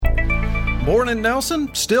Born in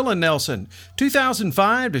Nelson, still in Nelson.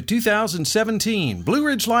 2005 to 2017, Blue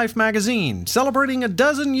Ridge Life magazine, celebrating a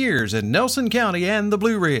dozen years in Nelson County and the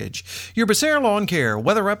Blue Ridge. Your Becerra Lawncare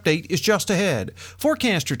weather update is just ahead.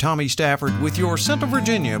 Forecaster Tommy Stafford with your Central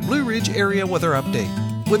Virginia Blue Ridge area weather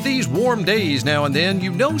update. With these warm days now and then,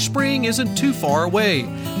 you know spring isn't too far away.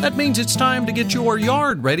 That means it's time to get your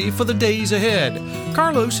yard ready for the days ahead.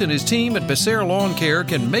 Carlos and his team at Becerra Lawncare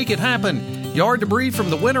can make it happen. Yard debris from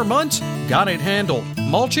the winter months? Got it handled.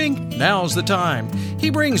 Mulching? Now's the time. He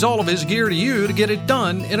brings all of his gear to you to get it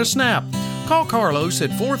done in a snap. Call Carlos at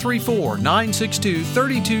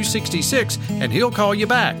 434-962-3266 and he'll call you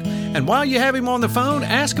back. And while you have him on the phone,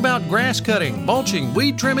 ask about grass cutting, mulching,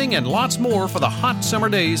 weed trimming, and lots more for the hot summer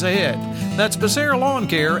days ahead. That's Becerra Lawn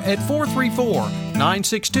Care at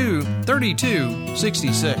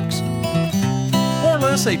 434-962-3266. More or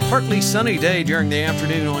less a partly sunny day during the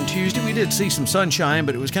afternoon on Tuesday. We did see some sunshine,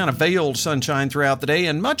 but it was kind of veiled sunshine throughout the day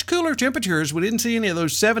and much cooler temperatures. We didn't see any of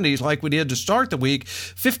those 70s like we did to start the week.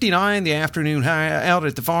 59 the afternoon high out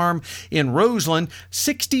at the farm in Roseland.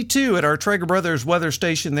 62 at our Traeger Brothers weather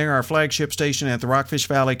station there, our flagship station at the Rockfish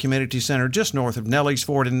Valley Community Center just north of Nellies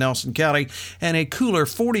Ford in Nelson County. And a cooler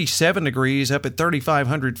 47 degrees up at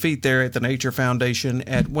 3,500 feet there at the Nature Foundation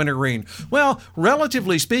at Wintergreen. Well,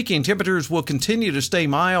 relatively speaking, temperatures will continue to stay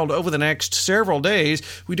mild over the next several days.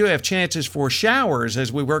 We do have chances for showers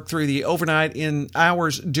as we work through the overnight in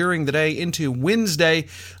hours during the day into Wednesday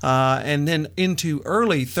and then into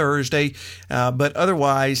early Thursday, but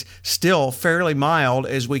otherwise still fairly mild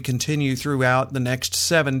as we continue throughout the next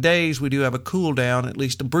 7 days. We do have a cool down, at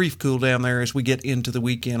least a brief cool down there as we get into the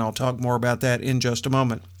weekend. I'll talk more about that in just a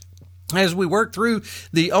moment. As we work through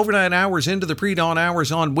the overnight hours into the pre-dawn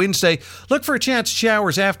hours on Wednesday, look for a chance of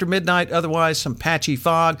showers after midnight, otherwise some patchy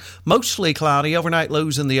fog, mostly cloudy, overnight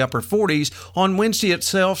lows in the upper 40s. On Wednesday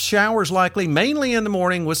itself, showers likely mainly in the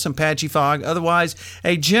morning with some patchy fog, otherwise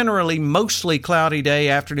a generally mostly cloudy day,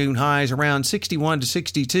 afternoon highs around 61 to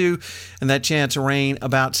 62, and that chance of rain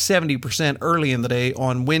about 70% early in the day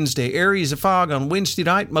on Wednesday. Areas of fog on Wednesday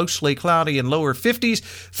night, mostly cloudy in lower 50s.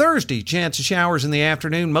 Thursday, chance of showers in the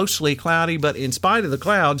afternoon, mostly cloudy, but in spite of the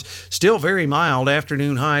clouds, still very mild.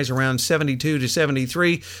 Afternoon highs around 72 to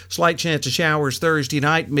 73. Slight chance of showers Thursday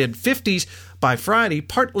night, mid-50s. By Friday,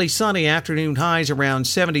 partly sunny, afternoon highs around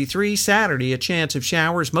 73. Saturday, a chance of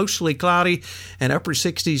showers, mostly cloudy, and upper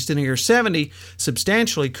 60s to near 70.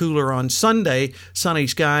 Substantially cooler on Sunday, sunny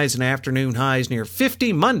skies and afternoon highs near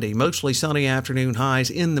 50. Monday, mostly sunny, afternoon highs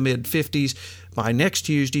in the mid-50s. By next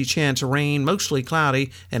Tuesday, chance of rain, mostly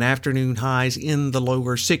cloudy, and afternoon highs in the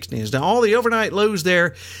lower 60s. Now, all the overnight lows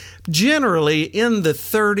there, generally in the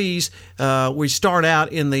 30s. We start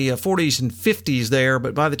out in the 40s and 50s there,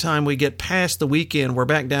 but by the time we get past the weekend, we're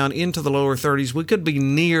back down into the lower 30s. We could be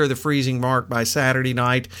near the freezing mark by Saturday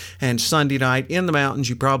night and Sunday night. In the mountains,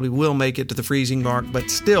 you probably will make it to the freezing mark, but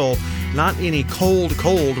still not any cold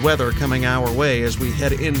weather coming our way as we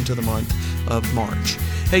head into the month of March.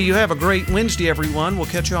 Hey, you have a great Wednesday, everyone. We'll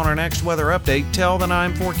catch you on our next weather update. Till then,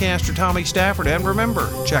 I'm forecaster Tommy Stafford, and remember,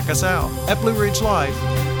 check us out at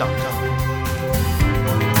BlueRidgeLife.com.